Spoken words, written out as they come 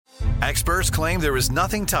Experts claim there is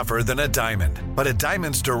nothing tougher than a diamond. But at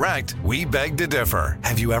Diamonds Direct, we beg to differ.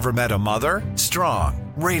 Have you ever met a mother?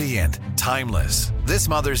 Strong, radiant, timeless. This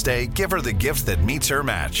Mother's Day, give her the gift that meets her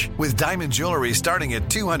match. With diamond jewelry starting at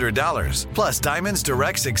 $200. Plus Diamonds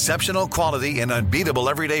Direct's exceptional quality and unbeatable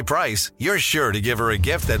everyday price, you're sure to give her a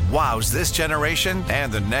gift that wows this generation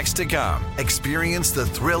and the next to come. Experience the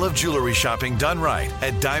thrill of jewelry shopping done right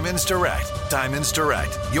at Diamonds Direct. Diamonds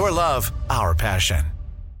Direct. Your love, our passion.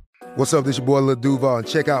 What's up, this your boy Lil Duval, and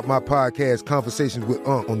check out my podcast, Conversations with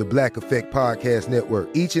Unc, on the Black Effect Podcast Network.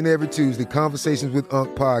 Each and every Tuesday, Conversations with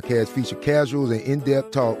Unc podcast feature casual and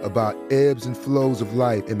in-depth talk about ebbs and flows of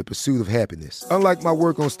life and the pursuit of happiness. Unlike my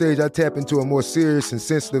work on stage, I tap into a more serious and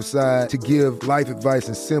sensitive side to give life advice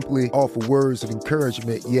and simply offer words of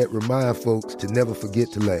encouragement, yet remind folks to never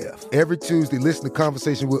forget to laugh. Every Tuesday, listen to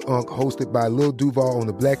Conversations with Unc, hosted by Lil Duval on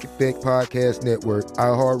the Black Effect Podcast Network,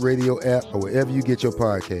 iHeartRadio app, or wherever you get your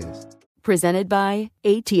podcasts. Presented by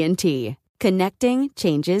AT&T. Connecting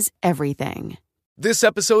changes everything. This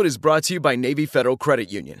episode is brought to you by Navy Federal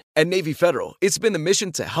Credit Union. At Navy Federal, it's been the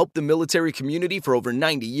mission to help the military community for over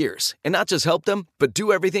 90 years. And not just help them, but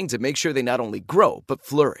do everything to make sure they not only grow, but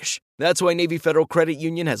flourish. That's why Navy Federal Credit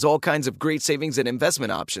Union has all kinds of great savings and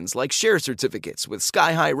investment options like share certificates with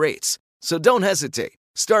sky-high rates. So don't hesitate.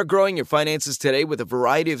 Start growing your finances today with a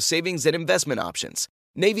variety of savings and investment options.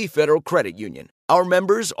 Navy Federal Credit Union. Our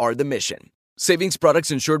members are the mission. Savings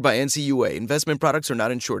products insured by NCUA. Investment products are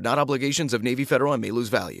not insured, not obligations of Navy Federal and may lose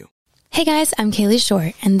value. Hey guys, I'm Kaylee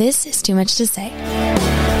Short, and this is Too Much to Say. But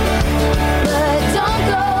don't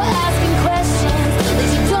go asking questions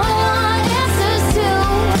that you don't want answers to.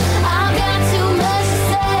 I've got too much to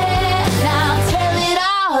say, now I'll tell it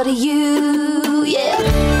all to you, yeah.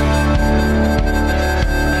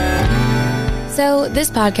 So this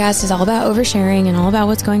podcast is all about oversharing and all about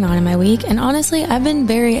what's going on in my week. And honestly, I've been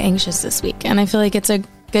very anxious this week, and I feel like it's a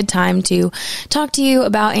good time to talk to you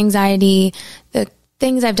about anxiety, the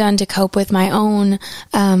things I've done to cope with my own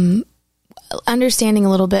understanding a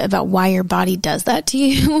little bit about why your body does that to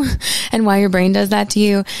you and why your brain does that to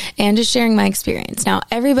you, and just sharing my experience. Now,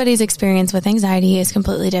 everybody's experience with anxiety is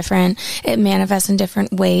completely different. It manifests in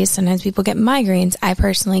different ways. Sometimes people get migraines. I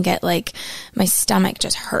personally get like my stomach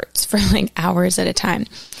just hurts for like hours at a time.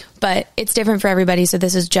 But it's different for everybody, so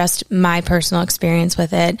this is just my personal experience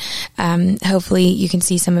with it. Hopefully you can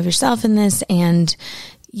see some of yourself in this and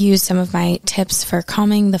use some of my tips for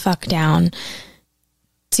calming the fuck down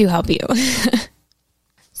to help you.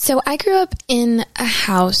 So I grew up in a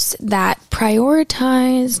house that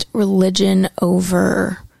prioritized religion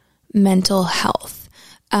over mental health.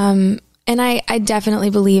 And I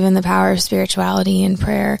definitely believe in the power of spirituality and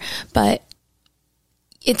prayer, but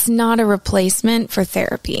it's not a replacement for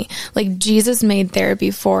therapy. Like, Jesus made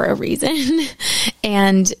therapy for a reason.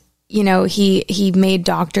 And, you know, he made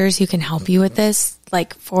doctors who can help you with this,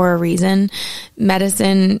 like, for a reason.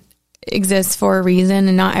 Medicine exists for a reason,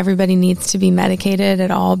 and not everybody needs to be medicated at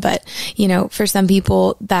all. But, you know, for some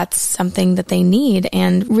people, that's something that they need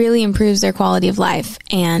and really improves their quality of life.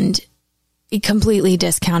 And completely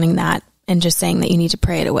discounting that and just saying that you need to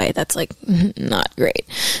pray it away, that's like not great.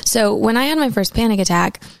 So when I had my first panic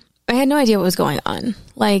attack, I had no idea what was going on.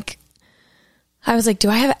 Like, I was like, do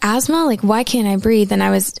I have asthma? Like, why can't I breathe? And I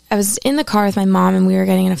was in the car with my mom, and we were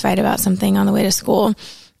getting in a fight about something on the way to school.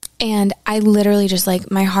 And I literally just,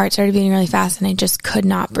 like, my heart started beating really fast and I just could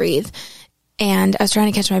not breathe. And I was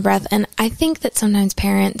trying to catch my breath. And I think that sometimes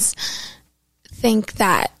parents think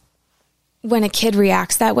that when a kid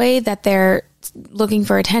reacts that way, that they're looking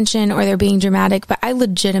for attention or they're being dramatic. But I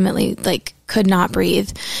legitimately, like, could not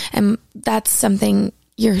breathe. And that's something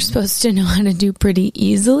you're supposed to know how to do pretty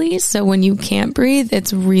easily. So when you can't breathe,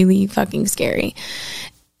 it's really fucking scary.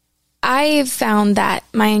 I've found that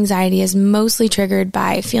my anxiety is mostly triggered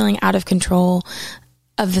by feeling out of control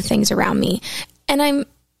of the things around me. And I'm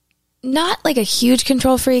not like a huge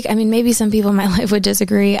control freak. I mean, maybe some people in my life would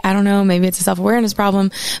disagree. I don't know. Maybe it's a self-awareness problem,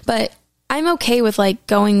 but I'm okay with like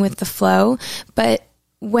going with the flow. But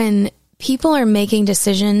when people are making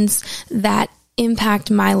decisions that impact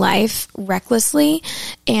my life recklessly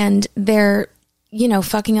and they're, you know,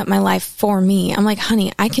 fucking up my life for me, I'm like,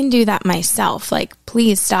 honey, I can do that myself. Like,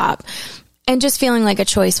 please stop. And just feeling like a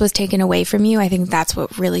choice was taken away from you, I think that's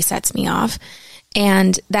what really sets me off.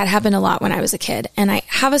 And that happened a lot when I was a kid. And I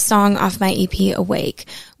have a song off my EP, Awake,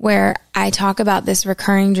 where I talk about this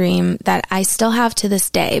recurring dream that I still have to this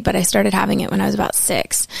day, but I started having it when I was about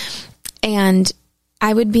 6. And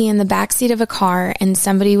I would be in the backseat of a car and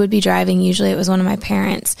somebody would be driving. Usually it was one of my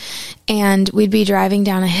parents, and we'd be driving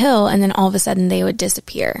down a hill, and then all of a sudden they would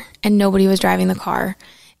disappear and nobody was driving the car.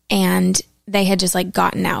 And they had just like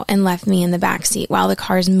gotten out and left me in the back seat while the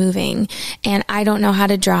car's moving, and I don't know how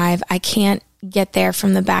to drive. I can't get there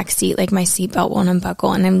from the back seat. Like my seatbelt won't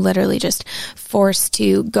unbuckle, and I'm literally just forced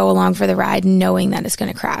to go along for the ride knowing that it's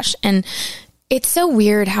going to crash. And it's so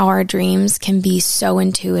weird how our dreams can be so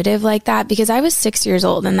intuitive like that, because I was 6 years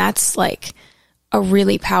old, and that's like a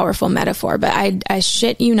really powerful metaphor, but I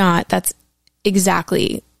shit you not, that's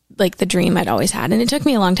exactly like the dream I'd always had. And it took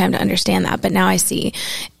me a long time to understand that, but now I see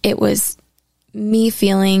it was me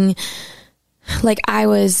feeling like I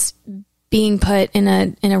was being put in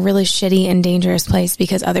a really shitty and dangerous place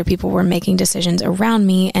because other people were making decisions around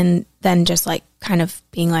me, and then just like kind of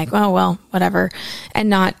being like, oh, well, whatever, and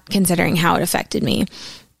not considering how it affected me.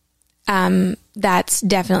 That's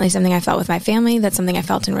definitely something I felt with my family. That's something I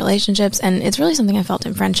felt in relationships, and it's really something I felt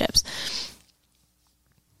in friendships.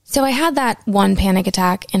 So I had that one panic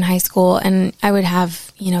attack in high school, and I would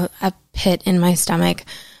have, a pit in my stomach,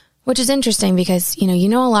 which is interesting because, a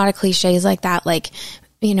lot of cliches like that, like,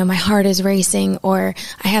 my heart is racing, or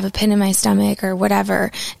I have a pit in my stomach, or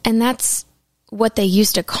whatever. And that's what they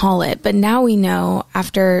used to call it. But now we know,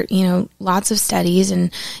 after, lots of studies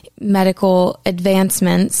and medical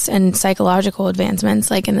advancements and psychological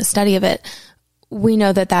advancements, like in the study of it, we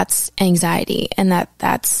know that that's anxiety, and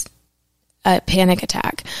that's a panic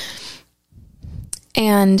attack.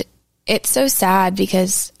 And it's so sad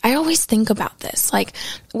because I always think about this, like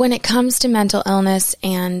when it comes to mental illness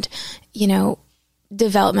and,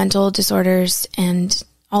 developmental disorders and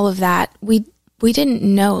all of that, we didn't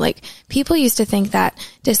know. Like, people used to think that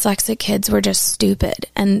dyslexic kids were just stupid,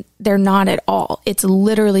 and they're not at all. It's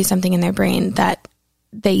literally something in their brain that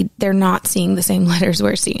they're not seeing the same letters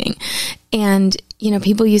we're seeing. And,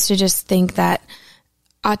 people used to just think that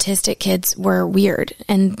autistic kids were weird,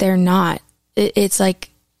 and they're not. It's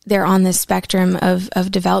like they're on this spectrum of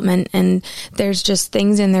development, and there's just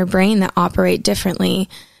things in their brain that operate differently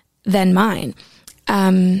than mine.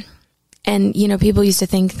 And, people used to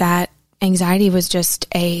think that anxiety was just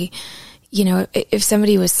if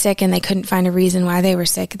somebody was sick and they couldn't find a reason why they were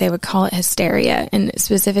sick, they would call it hysteria, and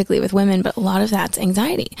specifically with women, but a lot of that's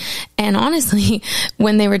anxiety. And honestly,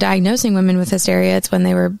 when they were diagnosing women with hysteria, it's when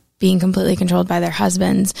they were being completely controlled by their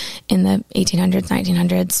husbands in the 1800s,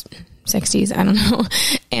 1900s, 60s, I don't know.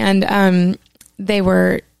 And they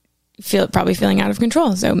were probably feeling out of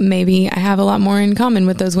control. So maybe I have a lot more in common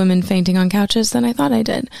with those women fainting on couches than I thought I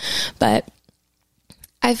did. But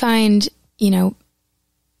I find,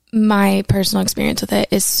 my personal experience with it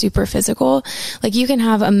is super physical. Like, you can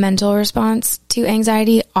have a mental response to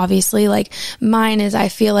anxiety. Obviously, like mine is, I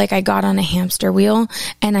feel like I got on a hamster wheel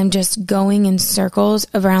and I'm just going in circles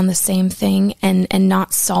around the same thing and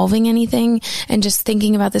not solving anything, and just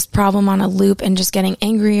thinking about this problem on a loop, and just getting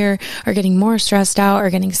angrier or getting more stressed out or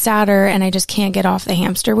getting sadder. And I just can't get off the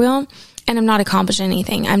hamster wheel. And I'm not accomplishing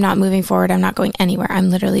anything. I'm not moving forward. I'm not going anywhere.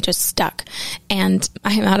 I'm literally just stuck, and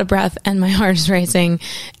I'm out of breath, and my heart is racing,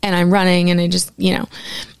 and I'm running, and I just,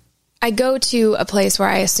 I go to a place where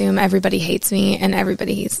I assume everybody hates me and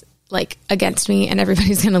everybody's like against me and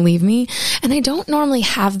everybody's going to leave me. And I don't normally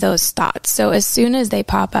have those thoughts. So as soon as they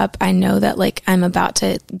pop up, I know that like I'm about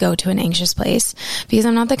to go to an anxious place, because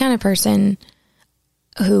I'm not the kind of person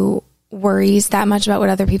who worries that much about what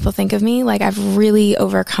other people think of me. Like, I've really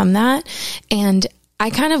overcome that, and I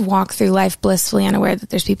kind of walk through life blissfully unaware that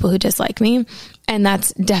there's people who dislike me, and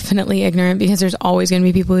that's definitely ignorant, because there's always going to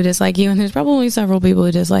be people who dislike you, and there's probably several people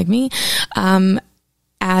who dislike me,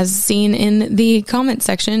 as seen in the comment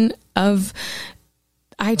section of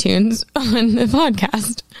iTunes on the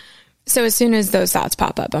podcast. So as soon as those thoughts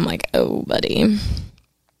pop up, I'm like, oh, buddy.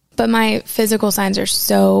 But my physical signs are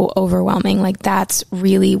so overwhelming. Like, that's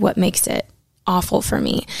really what makes it awful for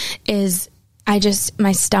me, is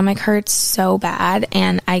my stomach hurts so bad,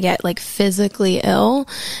 and I get like physically ill,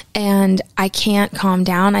 and I can't calm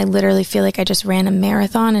down. I literally feel like I just ran a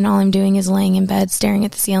marathon, and all I'm doing is laying in bed staring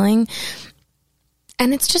at the ceiling.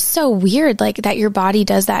 And it's just so weird, like, that your body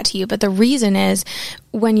does that to you. But the reason is,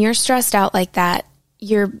 when you're stressed out like that,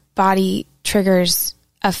 your body triggers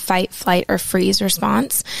a fight, flight, or freeze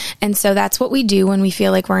response. And so that's what we do when we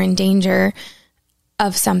feel like we're in danger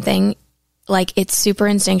of something. Like, it's super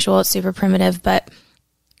instinctual, it's super primitive, but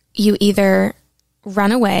you either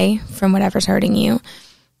run away from whatever's hurting you,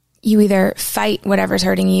 you either fight whatever's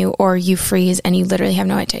hurting you, or you freeze and you literally have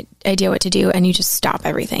no idea what to do, and you just stop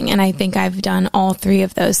everything. And I think I've done all three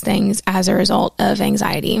of those things as a result of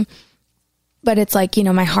anxiety. But it's like,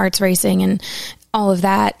 my heart's racing and all of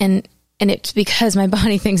that. And it's because my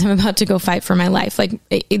body thinks I'm about to go fight for my life. Like,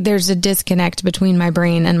 there's a disconnect between my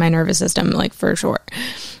brain and my nervous system, like, for sure.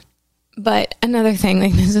 But another thing,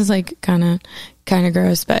 like, this is like kind of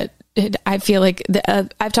gross, but I feel like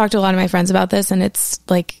I've talked to a lot of my friends about this, and it's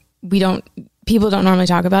like, people don't normally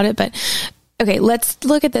talk about it, but okay, let's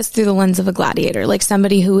look at this through the lens of a gladiator, like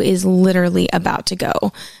somebody who is literally about to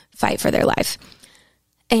go fight for their life.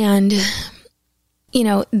 And, you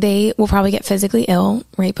know, they will probably get physically ill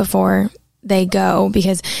right before they go,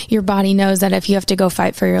 because your body knows that if you have to go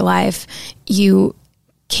fight for your life, you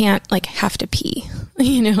can't like have to pee,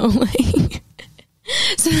 you know, like,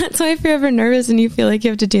 so that's why if you're ever nervous and you feel like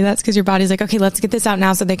you have to do that, it's because your body's like, okay, let's get this out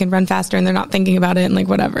now so they can run faster and they're not thinking about it and like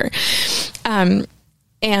whatever.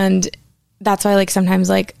 And that's why like sometimes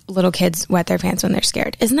like little kids wet their pants when they're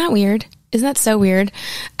scared. Isn't that weird? Isn't that so weird?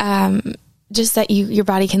 Just that your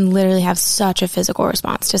body can literally have such a physical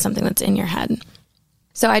response to something that's in your head.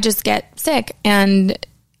 So I just get sick and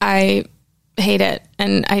I hate it.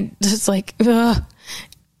 And I just like, ugh.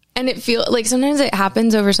 And it feels like sometimes it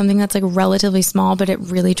happens over something that's like relatively small, but it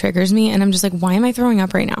really triggers me. And I'm just like, why am I throwing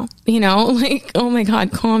up right now? You know, like, oh my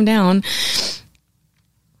God, calm down.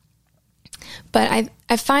 But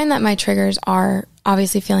I find that my triggers are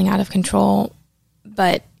obviously feeling out of control,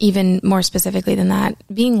 but even more specifically than that,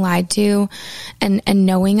 being lied to and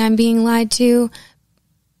knowing I'm being lied to,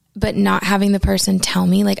 but not having the person tell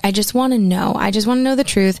me. Like, I just want to know. I just want to know the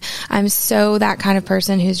truth. I'm so that kind of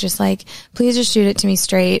person who's just like, please just shoot it to me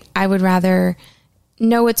straight. I would rather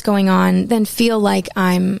know what's going on than feel like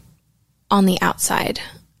I'm on the outside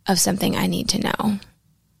of something I need to know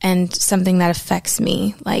and something that affects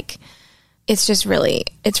me. Like, it's really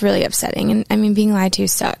upsetting. And I mean, being lied to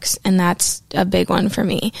sucks. And that's a big one for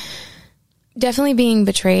me. Definitely being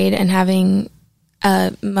betrayed and having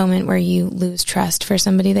a moment where you lose trust for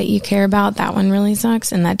somebody that you care about, that one really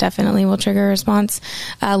sucks, and that definitely will trigger a response.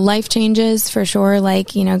 Life changes for sure,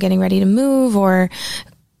 like, you know, getting ready to move or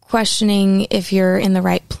questioning if you're in the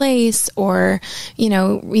right place, or, you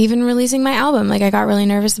know, even releasing my album. Like, I got really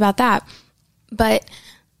nervous about that. But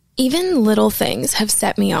even little things have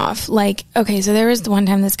set me off. Like, okay, so there was the one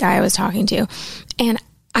time this guy I was talking to, and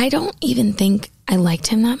I don't even think I liked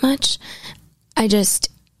him that much.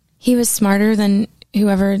 He was smarter than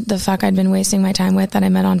whoever the fuck I'd been wasting my time with that I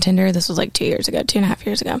met on Tinder. This was like 2.5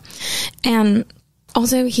 years ago. And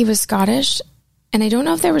also he was Scottish. And I don't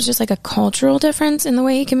know if there was just like a cultural difference in the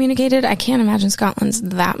way he communicated. I can't imagine Scotland's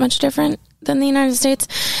that much different than the United States.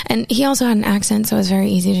 And he also had an accent, so it was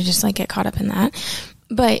very easy to just like get caught up in that.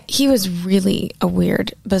 But he was really a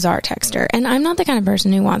weird, bizarre texter. And I'm not the kind of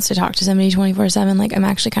person who wants to talk to somebody 24/7. Like, I'm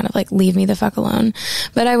actually kind of like, leave me the fuck alone.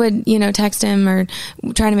 But I would, you know, text him or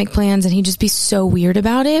try to make plans, and he'd just be so weird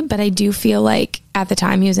about it. But I do feel like at the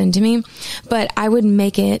time he was into me. But I would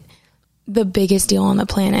make it the biggest deal on the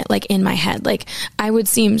planet, like in my head. Like, I would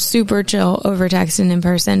seem super chill over texting in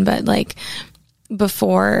person, but like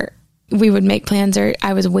before we would make plans or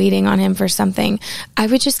I was waiting on him for something, I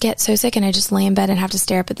would just get so sick and I just lay in bed and have to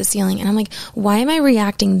stare up at the ceiling. And I'm like, why am I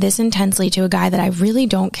reacting this intensely to a guy that I really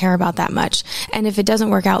don't care about that much? And if it doesn't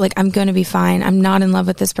work out, like, I'm going to be fine. I'm not in love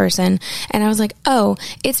with this person. And I was like, oh,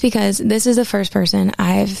 it's because this is the first person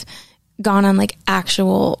I've gone on like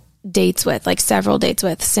actual dates with, like several dates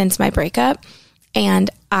with since my breakup. And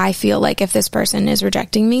I feel like if this person is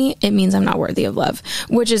rejecting me, it means I'm not worthy of love,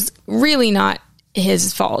 which is really not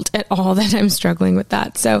his fault at all that I'm struggling with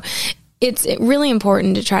that. So it's really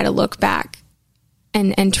important to try to look back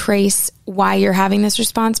and trace why you're having this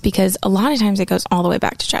response, because a lot of times it goes all the way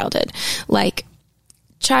back to childhood. Like,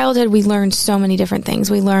 childhood, we learn so many different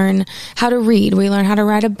things. We learn how to read, we learn how to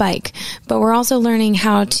ride a bike, but we're also learning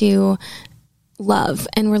how to love,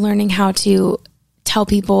 and we're learning how to tell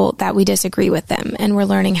people that we disagree with them, and we're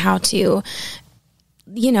learning how to,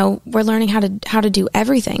 you know, we're learning how to do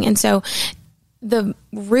everything. And so the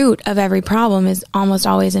root of every problem is almost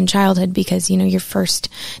always in childhood, because, you know, your first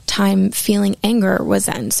time feeling anger was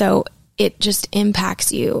then. So it just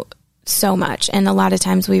impacts you so much. And a lot of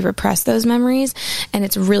times we repress those memories, and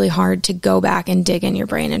it's really hard to go back and dig in your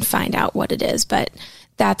brain and find out what it is. But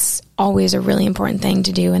that's always a really important thing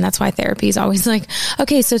to do. And that's why therapy is always like,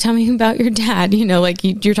 okay, so tell me about your dad, you know, like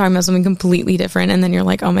you're talking about something completely different. And then you're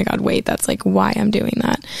like, oh my God, wait, that's like why I'm doing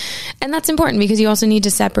that. And that's important, because you also need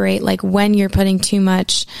to separate, like, when you're putting too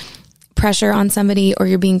much pressure on somebody or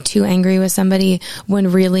you're being too angry with somebody,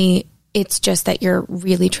 when really it's just that you're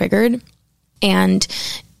really triggered and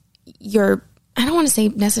you're, I don't want to say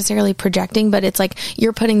necessarily projecting, but it's like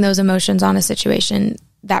you're putting those emotions on a situation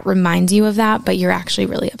that reminds you of that, but you're actually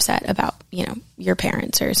really upset about, you know, your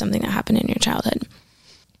parents or something that happened in your childhood.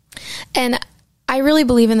 And I really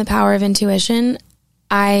believe in the power of intuition.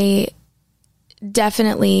 I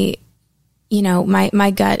definitely, you know,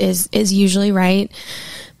 my gut is usually right,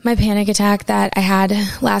 my panic attack that I had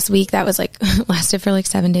last week that was like lasted for like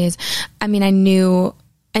 7 days. I mean, I knew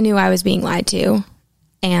I was being lied to,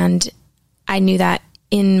 and I knew that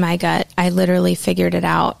in my gut. I literally figured it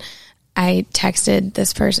out. I texted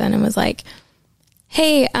this person and was like,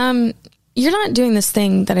 hey, you're not doing this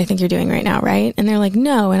thing that I think you're doing right now, right? And they're like,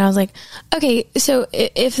 no. And I was like, okay, so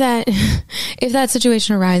if that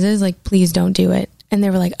situation arises, like, please don't do it. And they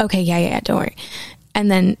were like, okay, yeah, don't worry. And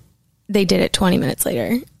then they did it 20 minutes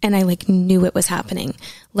later, and I like knew it was happening.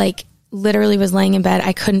 Like, literally was laying in bed.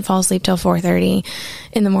 I couldn't fall asleep till 4:30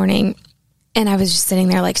 in the morning. And I was just sitting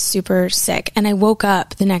there like super sick. And I woke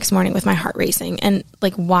up the next morning with my heart racing, and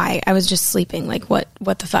like, why? I was just sleeping. Like, what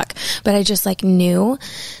the fuck? But I just like knew.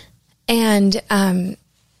 And,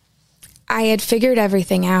 I had figured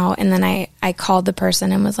everything out. And then I called the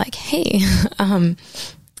person and was like, hey,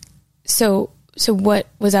 so what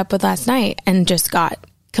was up with last night? And just got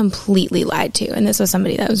completely lied to. And this was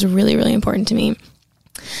somebody that was really, really important to me.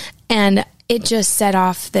 And it just set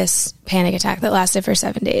off this panic attack that lasted for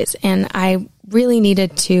 7 days. And I really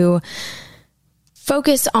needed to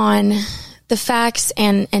focus on the facts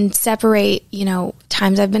and separate,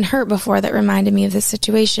 times I've been hurt before that reminded me of this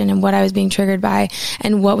situation and what I was being triggered by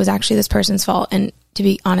and what was actually this person's fault. And to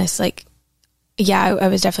be honest, like, yeah, I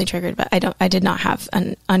was definitely triggered, but I did not have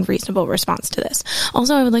an unreasonable response to this.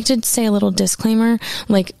 Also, I would like to say a little disclaimer,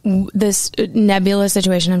 like, this nebulous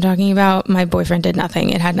situation I'm talking about, my boyfriend did nothing.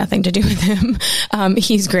 It had nothing to do with him.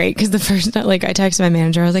 He's great. Cause the first, like, I texted my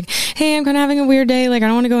manager, I was like, hey, I'm kind of having a weird day. Like, I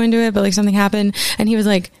don't want to go into it, but like something happened. And he was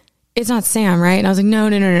like, it's not Sam, right? And I was like, no.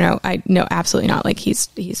 No, absolutely not. Like, he's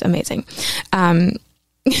amazing.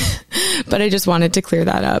 But I just wanted to clear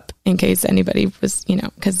that up in case anybody was,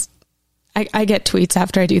 cause I get tweets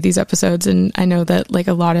after I do these episodes, and I know that like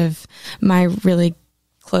a lot of my really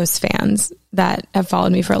close fans that have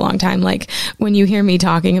followed me for a long time, like when you hear me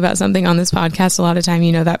talking about something on this podcast, a lot of time,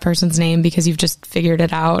 that person's name because you've just figured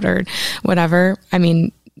it out or whatever. I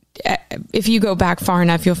mean, if you go back far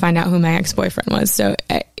enough, you'll find out who my ex-boyfriend was. So,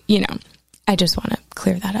 I just want to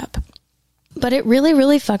clear that up. But it really,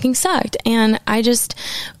 really fucking sucked. And I just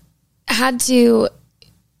had to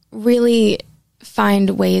really find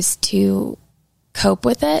ways to cope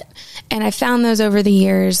with it. And I found those over the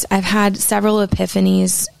years. I've had several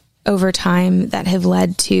epiphanies over time that have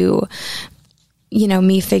led to,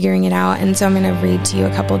 me figuring it out. And so I'm going to read to you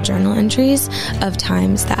a couple journal entries of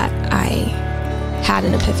times that I had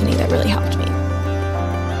an epiphany that really helped me.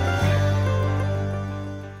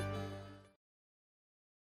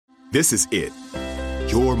 This is it.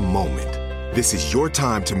 Your moment. This is your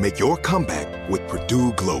time to make your comeback with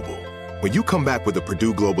Purdue Global. When you come back with a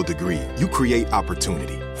Purdue Global degree, you create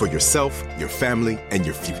opportunity for yourself, your family, and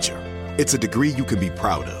your future. It's a degree you can be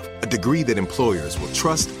proud of, a degree that employers will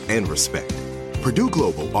trust and respect. Purdue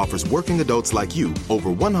Global offers working adults like you over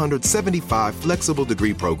 175 flexible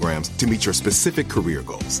degree programs to meet your specific career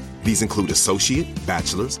goals. These include associate,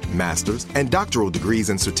 bachelor's, master's, and doctoral degrees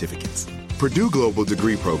and certificates. Purdue Global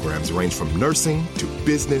degree programs range from nursing to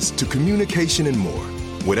business to communication and more.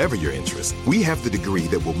 Whatever your interest, we have the degree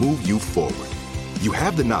that will move you forward. You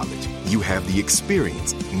have the knowledge, you have the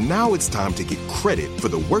experience. Now it's time to get credit for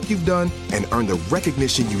the work you've done and earn the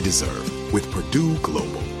recognition you deserve with Purdue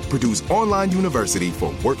Global, Purdue's online university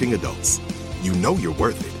for working adults. You know you're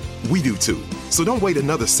worth it. We do too. So don't wait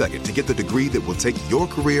another second to get the degree that will take your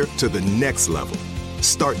career to the next level.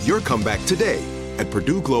 Start your comeback today at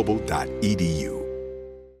purdueglobal.edu.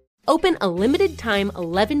 Open a limited-time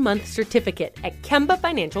 11-month certificate at Kemba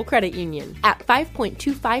Financial Credit Union. At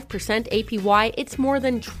 5.25% APY, it's more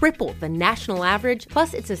than triple the national average,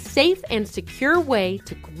 plus it's a safe and secure way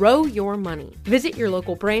to grow your money. Visit your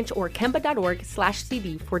local branch or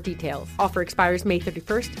kemba.org/cb for details. Offer expires May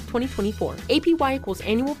 31st, 2024. APY equals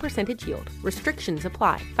annual percentage yield. Restrictions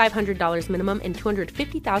apply. $500 minimum and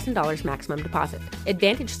 $250,000 maximum deposit.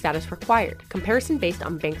 Advantage status required. Comparison based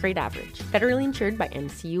on bank rate average. Federally insured by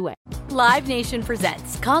NCUA. Live Nation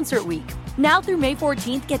presents Concert Week. Now through May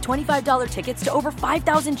 14th, get $25 tickets to over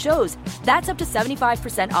 5,000 shows. That's up to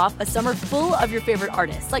 75% off a summer full of your favorite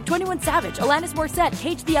artists like 21 Savage, Alanis Morissette,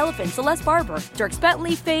 Cage the Elephant, Celeste Barber, Dierks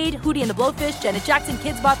Bentley, Fade, Hootie and the Blowfish, Janet Jackson,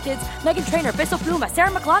 Kidz Bop Kids, Meghan Trainor, Peso Pluma,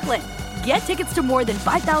 Sarah McLachlan. Get tickets to more than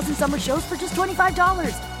 5,000 summer shows for just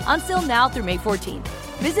 $25. Until now through May 14th.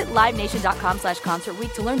 Visit livenation.com/Concert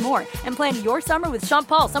Week to learn more and plan your summer with Sean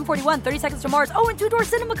Paul, Sum 41, 30 Seconds to Mars, and Two Door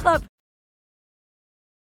Cinema Club.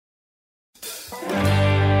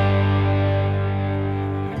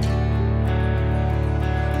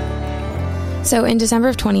 So in December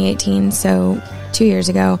of 2018, so 2 years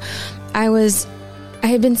ago, I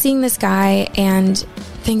had been seeing this guy, and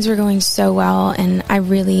things were going so well, and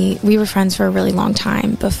we were friends for a really long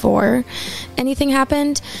time before anything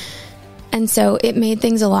happened. And so it made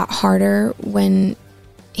things a lot harder when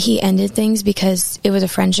he ended things, because it was a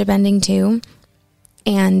friendship ending too.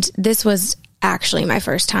 And this was actually my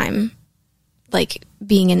first time like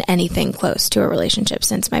being in anything close to a relationship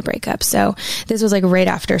since my breakup. So this was like right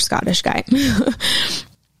after Scottish Guy.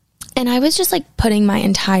 And I was just like putting my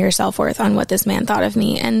entire self-worth on what this man thought of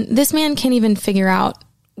me. And this man can't even figure out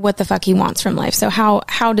what the fuck he wants from life. So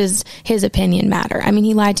how does his opinion matter? I mean,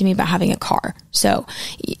 he lied to me about having a car. So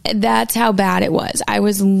that's how bad it was. I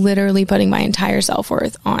was literally putting my entire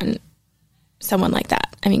self-worth on someone like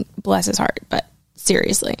that. I mean, bless his heart, but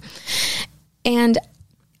seriously. And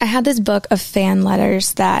I had this book of fan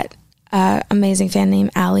letters that amazing fan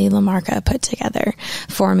named Allie Lamarca put together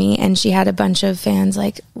for me. And she had a bunch of fans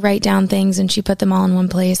like write down things, and she put them all in one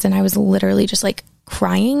place. And I was literally just like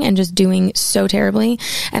crying and just doing so terribly.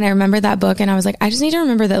 And I remember that book, and I was like, I just need to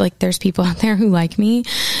remember that like there's people out there who like me.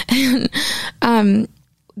 And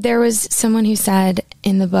there was someone who said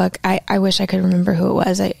in the book, I wish I could remember who it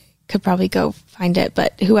was. I could probably go find it,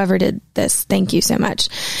 but whoever did this, thank you so much.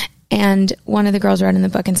 And one of the girls read in the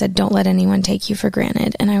book and said, don't let anyone take you for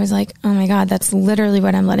granted. And I was like, oh my God, that's literally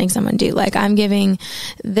what I'm letting someone do. Like, I'm giving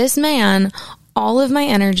this man all of my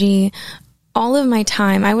energy, all of my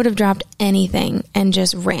time. I would have dropped anything and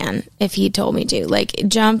just ran if he told me to, like,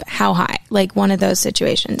 jump how high, like one of those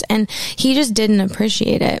situations. And he just didn't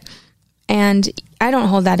appreciate it. And I don't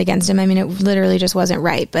hold that against him. I mean, it literally just wasn't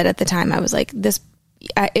right. But at the time I was like,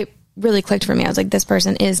 it really clicked for me. I was like, this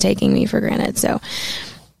person is taking me for granted. So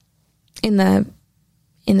in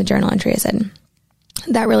the journal entry, I said,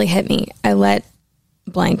 that really hit me. I let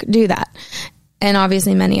blank do that. And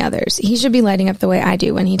obviously many others. He should be lighting up the way I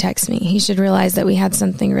do when he texts me. He should realize that we had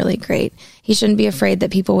something really great. He shouldn't be afraid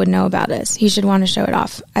that people would know about us. He should want to show it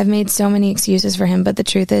off. I've made so many excuses for him, but the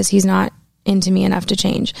truth is he's not into me enough to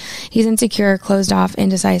change. He's insecure, closed off,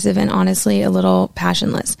 indecisive, and honestly a little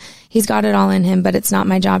passionless. He's got it all in him, but it's not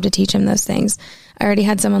my job to teach him those things. I already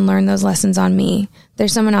had someone learn those lessons on me.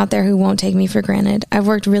 There's someone out there who won't take me for granted. I've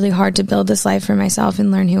worked really hard to build this life for myself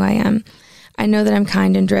and learn who I am. I know that I'm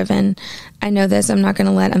kind and driven. I know this. I'm not going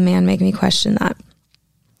to let a man make me question that.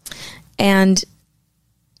 And,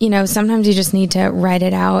 you know, sometimes you just need to write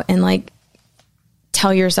it out and like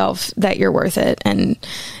tell yourself that you're worth it. And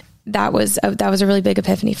that was a really big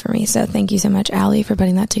epiphany for me. So thank you so much, Allie, for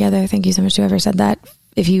putting that together. Thank you so much to whoever said that.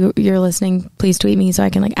 If you're listening, please tweet me so I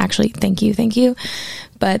can like actually thank you.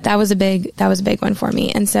 But that was a big one for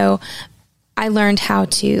me. And so I learned how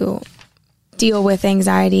to deal with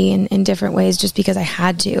anxiety in different ways just because I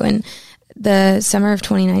had to. And the summer of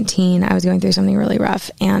 2019, I was going through something really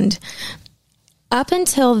rough. And up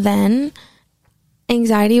until then,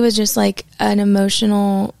 anxiety was just like an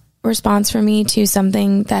emotional response for me to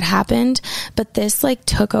something that happened. But this like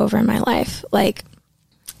took over my life. Like,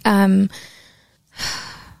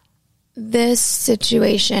 this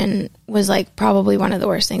situation was like probably one of the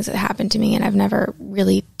worst things that happened to me. And I've never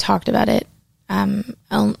really talked about it.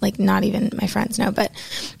 Like not even my friends know, but,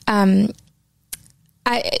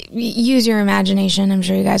 I use your imagination. I'm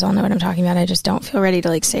sure you guys all know what I'm talking about. I just don't feel ready to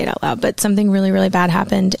like say it out loud, but something really, really bad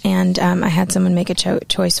happened. And, I had someone make a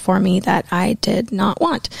choice for me that I did not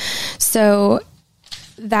want. So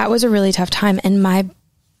that was a really tough time. And my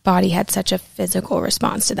body had such a physical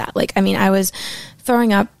response to that. Like, I mean, I was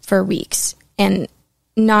throwing up for weeks, and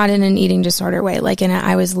not in an eating disorder way. Like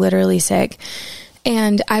I was literally sick,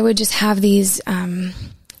 and I would just have these,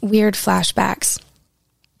 weird flashbacks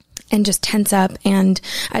and just tense up, and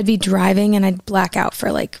I'd be driving and I'd black out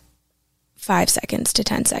for like 5 seconds to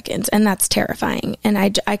 10 seconds. And that's terrifying. And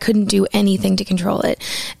I couldn't do anything to control it.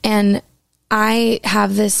 And I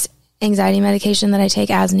have this anxiety medication that I take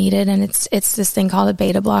as needed. And it's this thing called a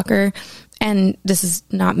beta blocker. And this is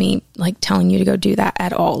not me like telling you to go do that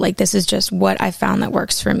at all. Like, this is just what I found that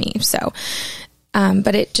works for me. So,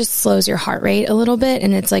 but it just slows your heart rate a little bit.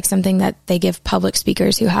 And it's like something that they give public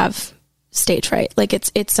speakers who have stage fright. Like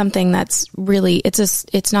it's something that's really,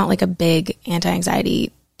 it's not like a big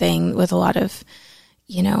anti-anxiety thing with a lot of,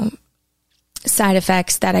 you know, side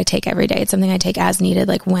effects that I take every day. It's something I take as needed,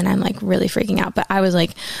 like when I'm like really freaking out. But I was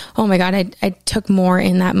like, oh my God, I took more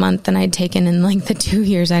in that month than I'd taken in like the 2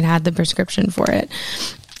 years I'd had the prescription for it.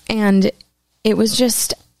 And it was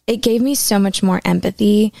just, it gave me so much more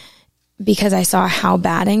empathy because I saw how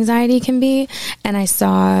bad anxiety can be. And I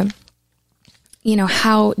saw, you know,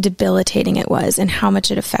 how debilitating it was and how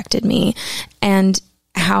much it affected me and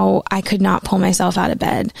how I could not pull myself out of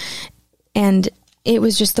bed. And it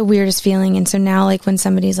was just the weirdest feeling. And so now, like, when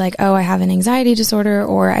somebody's like, oh, I have an anxiety disorder,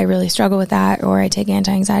 or I really struggle with that, or I take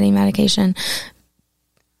anti-anxiety medication,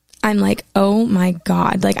 I'm like, oh my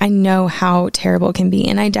God, like, I know how terrible it can be.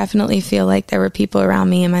 And I definitely feel like there were people around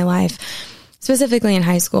me in my life, specifically in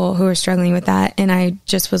high school, who were struggling with that. And I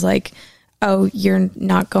just was like, oh, you're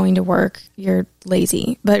not going to work, you're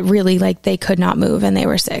lazy. But really, like, they could not move and they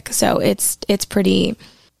were sick. So it's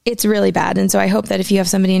really bad. And so I hope that if you have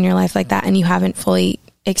somebody in your life like that and you haven't fully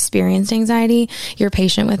experienced anxiety, you're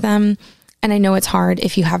patient with them. And I know it's hard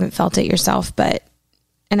if you haven't felt it yourself,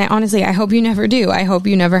 and I hope you never do. I hope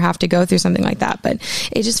you never have to go through something like that. But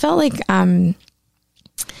it just felt like, I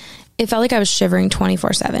was shivering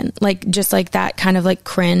 24/7, like, just like that kind of like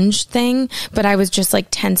cringe thing. But I was just like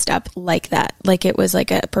tensed up like that. Like, it was like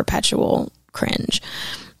a perpetual cringe.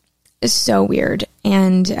 It's so weird.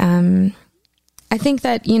 And, I think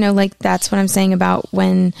that, like, that's what I'm saying about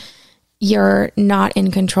when you're not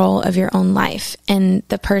in control of your own life, and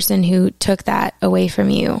the person who took that away from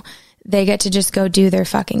you, they get to just go do their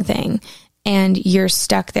fucking thing, and you're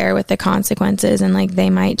stuck there with the consequences. And like, they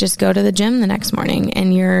might just go to the gym the next morning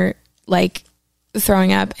and you're like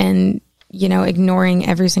throwing up and, ignoring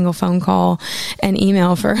every single phone call and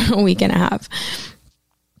email for a week and a half.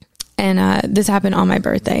 And this happened on my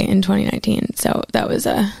birthday in 2019. So that was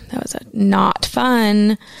a not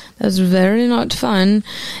fun. That was very not fun.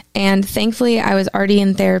 And thankfully I was already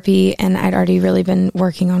in therapy and I'd already really been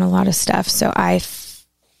working on a lot of stuff. So I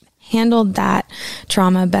handled that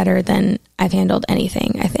trauma better than I've handled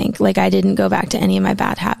anything, I think. Like, I didn't go back to any of my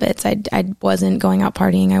bad habits. I wasn't going out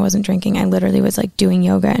partying. I wasn't drinking. I literally was like doing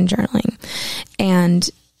yoga and journaling. And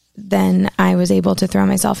then I was able to throw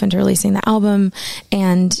myself into releasing the album.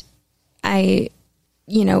 And does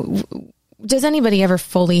anybody ever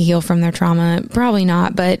fully heal from their trauma? Probably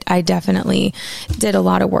not, but I definitely did a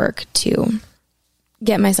lot of work to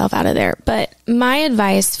get myself out of there. But my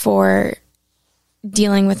advice for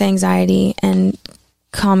dealing with anxiety and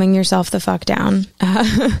calming yourself the fuck down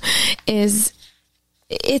is,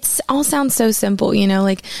 it's all sounds so simple,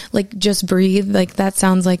 like just breathe. Like, that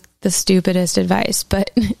sounds like the stupidest advice,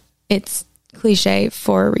 but it's cliche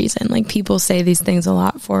for a reason. Like, people say these things a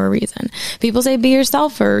lot for a reason. People say be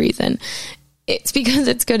yourself for a reason. It's because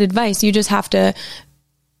it's good advice. You just have to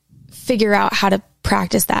figure out how to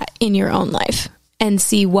practice that in your own life and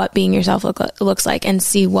see what being yourself looks like, and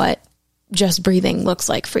see what just breathing looks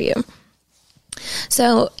like for you.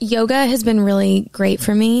 So yoga has been really great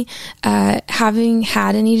for me. Having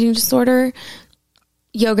had an eating disorder,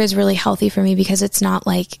 yoga is really healthy for me because it's not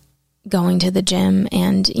like going to the gym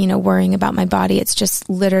and, worrying about my body. It's just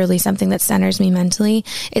literally something that centers me mentally.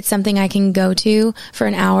 It's something I can go to for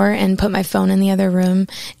an hour and put my phone in the other room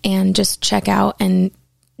and just check out and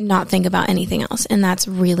not think about anything else. And that's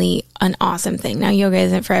really an awesome thing. Now, yoga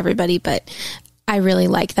isn't for everybody, but I really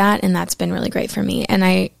like that. And that's been really great for me. And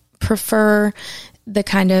I prefer the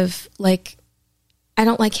kind of like, I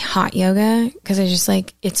don't like hot yoga because I just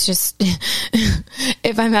like, it's just,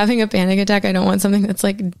 if I'm having a panic attack, I don't want something that's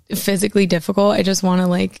like physically difficult. I just want to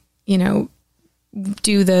like,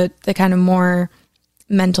 do the kind of more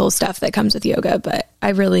mental stuff that comes with yoga. But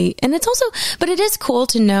and it's also, but it is cool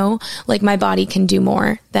to know like my body can do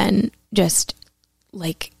more than just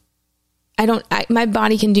like, my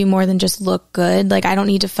body can do more than just look good. Like, I don't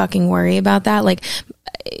need to fucking worry about that. Like,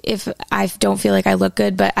 if I don't feel like I look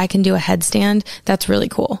good, but I can do a headstand, that's really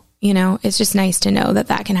cool. It's just nice to know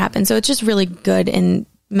that can happen. So it's just really good in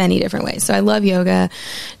many different ways. So I love yoga.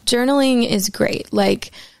 Journaling is great.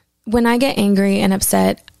 Like, when I get angry and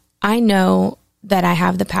upset, I know that I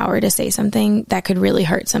have the power to say something that could really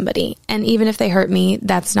hurt somebody. And even if they hurt me,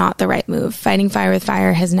 that's not the right move. Fighting fire with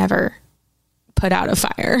fire has never put out a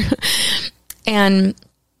fire. And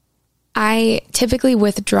I typically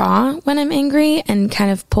withdraw when I'm angry and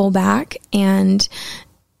kind of pull back and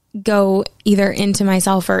go either into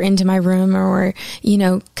myself or into my room or,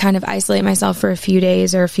 kind of isolate myself for a few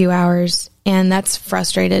days or a few hours. And that's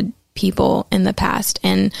frustrated people in the past.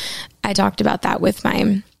 And I talked about that with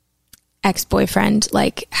my ex-boyfriend,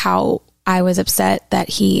 like how I was upset that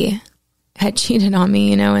he had cheated on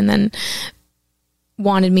me, and then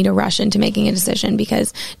wanted me to rush into making a decision,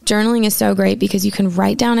 because journaling is so great because you can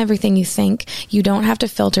write down everything you think. You don't have to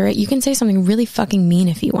filter it. You can say something really fucking mean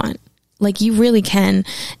if you want. Like, you really can.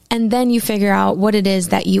 And then you figure out what it is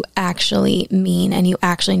that you actually mean and you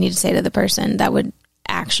actually need to say to the person that would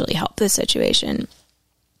actually help this situation.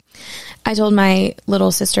 I told my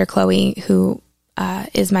little sister, Chloe, who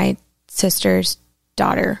is my sister's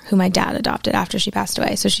daughter, who my dad adopted after she passed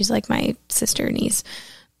away. So she's like my sister niece.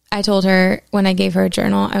 I told her when I gave her a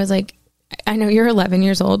journal, I was like, I know you're 11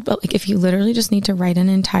 years old, but like if you literally just need to write an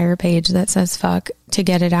entire page that says fuck to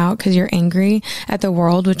get it out because you're angry at the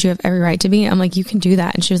world, which you have every right to be, I'm like, you can do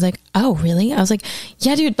that. And she was like, oh, really? I was like,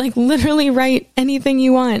 yeah, dude, like literally write anything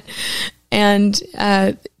you want. And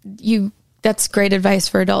that's great advice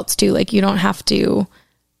for adults too. Like you don't have to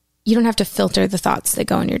filter the thoughts that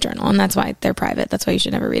go in your journal. And that's why they're private. That's why you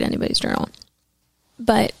should never read anybody's journal.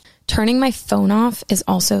 But turning my phone off is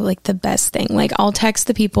also like the best thing. Like I'll text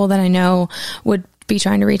the people that I know would be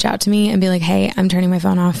trying to reach out to me and be like, hey, I'm turning my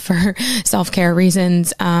phone off for self-care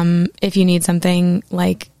reasons. If you need something,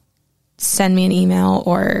 like send me an email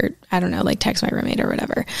or I don't know, like text my roommate or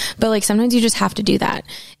whatever. But like sometimes you just have to do that.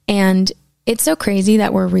 And it's so crazy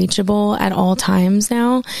that we're reachable at all times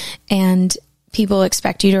now. And people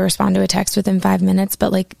expect you to respond to a text within 5 minutes.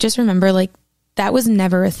 But like, just remember, like that was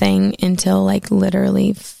never a thing until like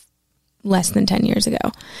literally less than 10 years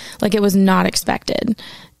ago. Like it was not expected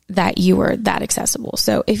that you were that accessible.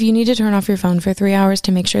 So if you need to turn off your phone for 3 hours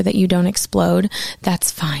to make sure that you don't explode,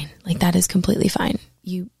 that's fine. Like that is completely fine.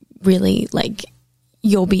 You really like,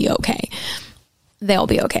 you'll be okay. They'll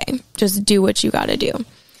be okay. Just do what you got to do.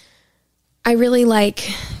 I really like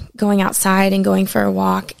going outside and going for a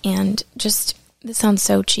walk and just, this sounds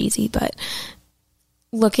so cheesy, but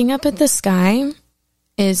looking up at the sky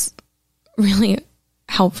is really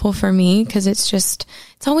helpful for me because it's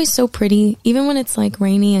always so pretty. Even when it's like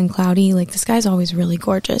rainy and cloudy, like the sky's always really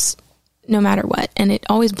gorgeous no matter what. And it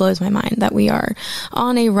always blows my mind that we are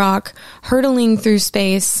on a rock hurtling through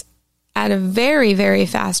space at a very, very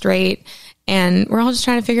fast rate. And we're all just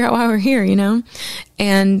trying to figure out why we're here, you know?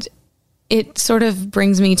 And it sort of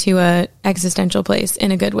brings me to a existential place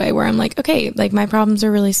in a good way where I'm like, okay, like my problems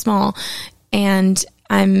are really small and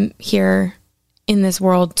I'm here in this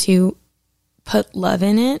world to put love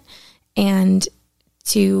in it and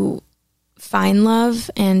to find love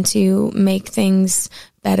and to make things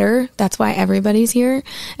better. That's why everybody's here.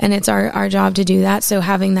 And it's our job to do that. So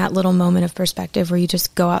having that little moment of perspective where you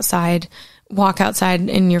just go outside, walk outside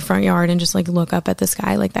in your front yard and just like look up at the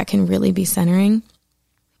sky, like that can really be centering.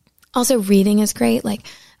 Also, reading is great. Like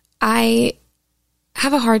I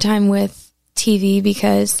have a hard time with TV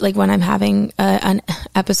because like when I'm having an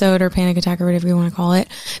episode or panic attack or whatever you want to call it,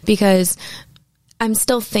 because I'm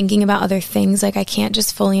still thinking about other things. Like I can't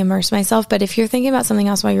just fully immerse myself. But if you're thinking about something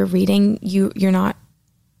else while you're reading, you're not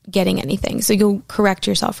getting anything. So you'll correct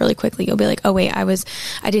yourself really quickly. You'll be like, oh wait,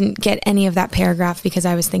 I didn't get any of that paragraph because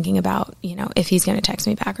I was thinking about, you know, if he's going to text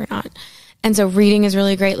me back or not. And so reading is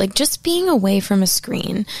really great. Like just being away from a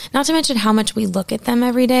screen, not to mention how much we look at them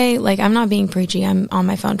every day. Like I'm not being preachy. I'm on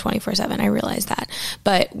my phone 24/7. I realize that.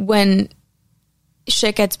 But when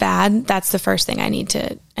shit gets bad, that's the first thing I need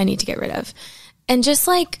to get rid of. And just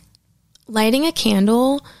like lighting a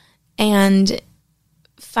candle and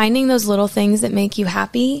finding those little things that make you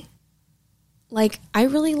happy. Like I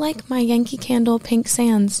really like my Yankee Candle Pink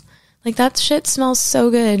Sands. Like that shit smells so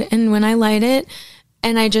good. And when I light it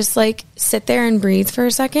and I just like sit there and breathe for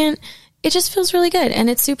a second, it just feels really good. And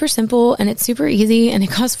it's super simple and it's super easy and it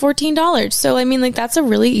costs $14. So, I mean, like that's a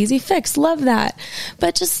really easy fix. Love that.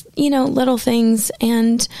 But just, you know, little things.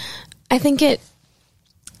 And I think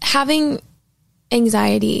having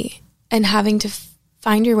anxiety and having to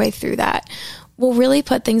find your way through that will really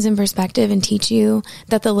put things in perspective and teach you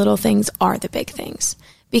that the little things are the big things.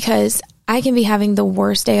 Because I can be having the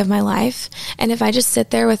worst day of my life, and if I just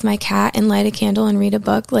sit there with my cat and light a candle and read a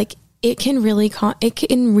book, like it can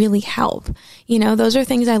really help. You know, those are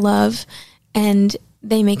things I love and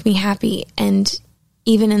they make me happy. And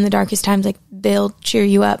even in the darkest times, like they'll cheer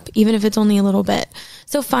you up, even if it's only a little bit.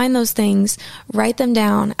 So find those things, write them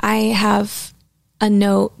down. I have a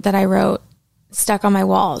note that I wrote stuck on my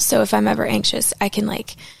wall. So if I'm ever anxious, I can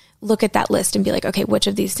like look at that list and be like, okay, which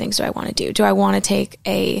of these things do I want to do? Do I want to take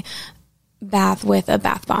a bath with a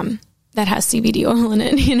bath bomb that has CBD oil in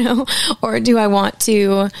it, you know? Or do I want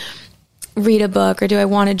to read a book, or do I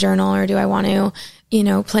want to journal, or do I want to, you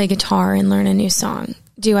know, play guitar and learn a new song?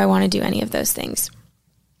 Do I want to do any of those things?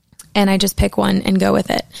 And I just pick one and go with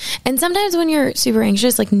it. And sometimes when you're super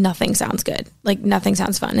anxious, like nothing sounds good. Like nothing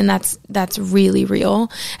sounds fun. And that's really real.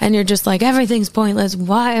 And you're just like, everything's pointless.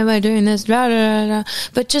 Why am I doing this? Blah, blah, blah.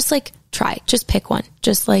 But just like try, just pick one.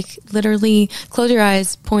 Just like literally close your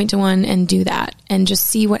eyes, point to one and do that and just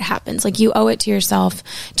see what happens. Like you owe it to yourself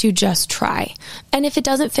to just try. And if it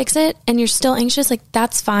doesn't fix it and you're still anxious, like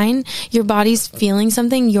that's fine. Your body's feeling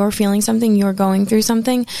something, you're feeling something, you're going through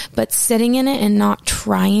something, but sitting in it and not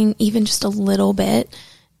trying even just a little bit,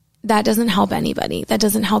 that doesn't help anybody. That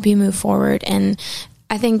doesn't help you move forward. And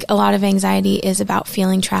I think a lot of anxiety is about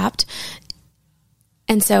feeling trapped.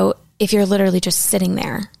 And so if you're literally just sitting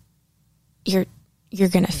there you're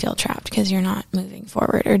going to feel trapped because you're not moving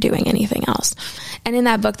forward or doing anything else. And in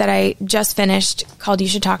that book that I just finished called You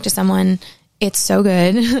Should Talk to Someone, it's so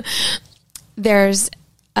good. There's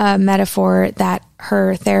a metaphor that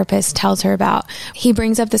her therapist tells her about. He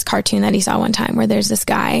brings up this cartoon that he saw one time where there's this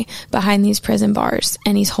guy behind these prison bars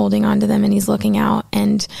and he's holding onto them and he's looking out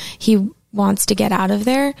and he wants to get out of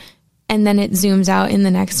there. And then it zooms out in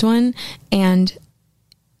the next one and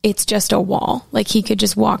it's just a wall. Like he could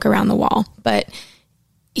just walk around the wall, but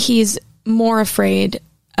he's more afraid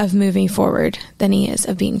of moving forward than he is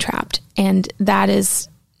of being trapped. And that is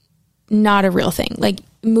not a real thing. Like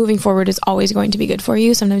moving forward is always going to be good for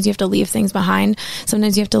you. Sometimes you have to leave things behind.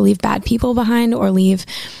 Sometimes you have to leave bad people behind or leave,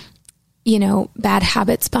 bad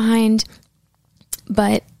habits behind.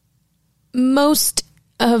 But most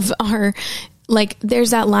of our,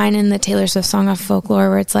 there's that line in the Taylor Swift song off Folklore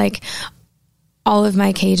where it's like, all of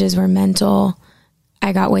my cages were mental.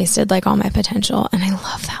 I got wasted like all my potential. And I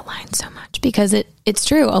love that line so much because it's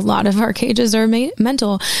true. A lot of our cages are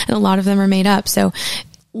mental and a lot of them are made up. So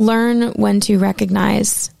learn when to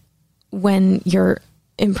recognize when you're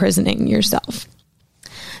imprisoning yourself.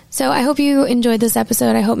 So I hope you enjoyed this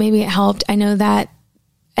episode. I hope maybe it helped. I know that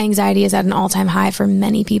anxiety is at an all-time high for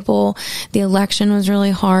many people. The election was really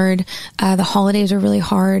hard. The holidays were really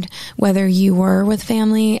hard, whether you were with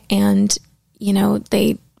family and,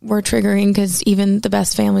 they were triggering because even the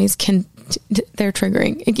best families they're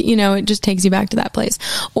triggering, it just takes you back to that place.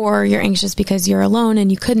 Or you're anxious because you're alone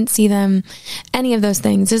and you couldn't see them. Any of those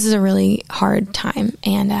things. This is a really hard time.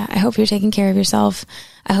 And I hope you're taking care of yourself.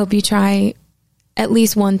 I hope you try at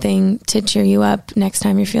least one thing to cheer you up next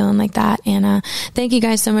time you're feeling like that. And thank you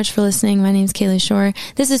guys so much for listening. My name's Kaylee Shore.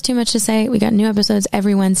 This is Too Much to Say. We got new episodes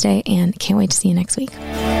every Wednesday and can't wait to see you next week.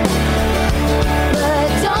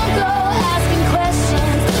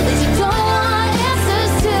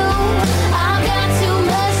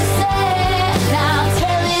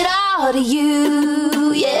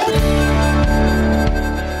 You, yeah.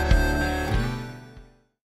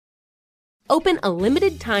 Open a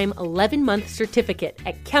limited time 11-month certificate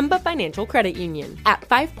at Kemba Financial Credit Union. At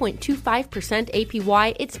 5.25%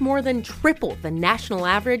 APY, it's more than triple the national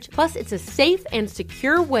average, plus it's a safe and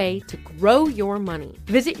secure way to grow your money.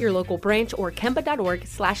 Visit your local branch or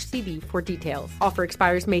kemba.org/CD for details. Offer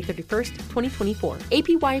expires May 31st, 2024.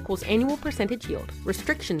 APY equals annual percentage yield.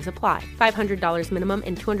 Restrictions apply. $500 minimum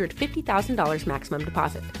and $250,000 maximum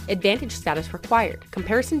deposit. Advantage status required.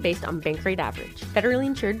 Comparison based on bank rate average. Federally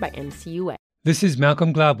insured by NCUA. This is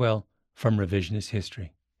Malcolm Gladwell from Revisionist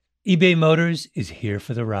History. eBay Motors is here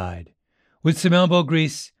for the ride. With some elbow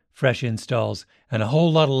grease, fresh installs, and a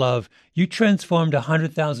whole lot of love, you transformed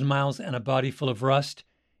 100,000 miles and a body full of rust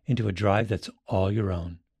into a drive that's all your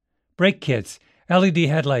own. Brake kits, LED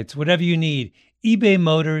headlights, whatever you need, eBay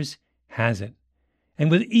Motors has it.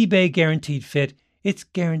 And with eBay Guaranteed Fit, it's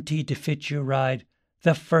guaranteed to fit your ride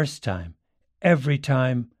the first time, every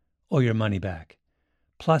time, or your money back.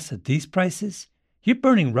 Plus, at these prices, you're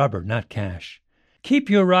burning rubber, not cash. Keep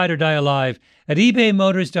your ride or die alive at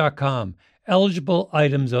ebaymotors.com. Eligible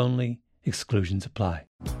items only. Exclusions apply.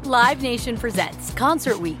 Live Nation presents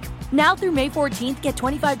Concert Week. Now through May 14th, get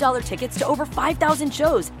 $25 tickets to over 5,000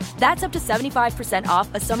 shows. That's up to 75%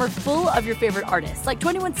 off a summer full of your favorite artists like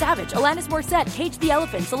 21 Savage, Alanis Morissette, Cage the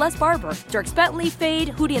Elephant, Celeste Barber, Dierks Bentley, Fade,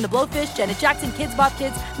 Hootie and the Blowfish, Janet Jackson, Kids Bop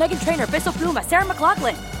Kids, Meghan Trainor, Peso Pluma, Sarah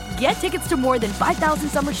McLachlan. Get tickets to more than 5,000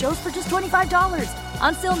 summer shows for just $25.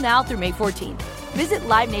 On sale now through May 14th. Visit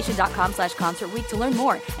LiveNation.com/Concert Week to learn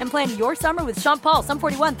more and plan your summer with Sean Paul, Sum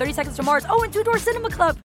 41, 30 Seconds to Mars, and Two Door Cinema Club.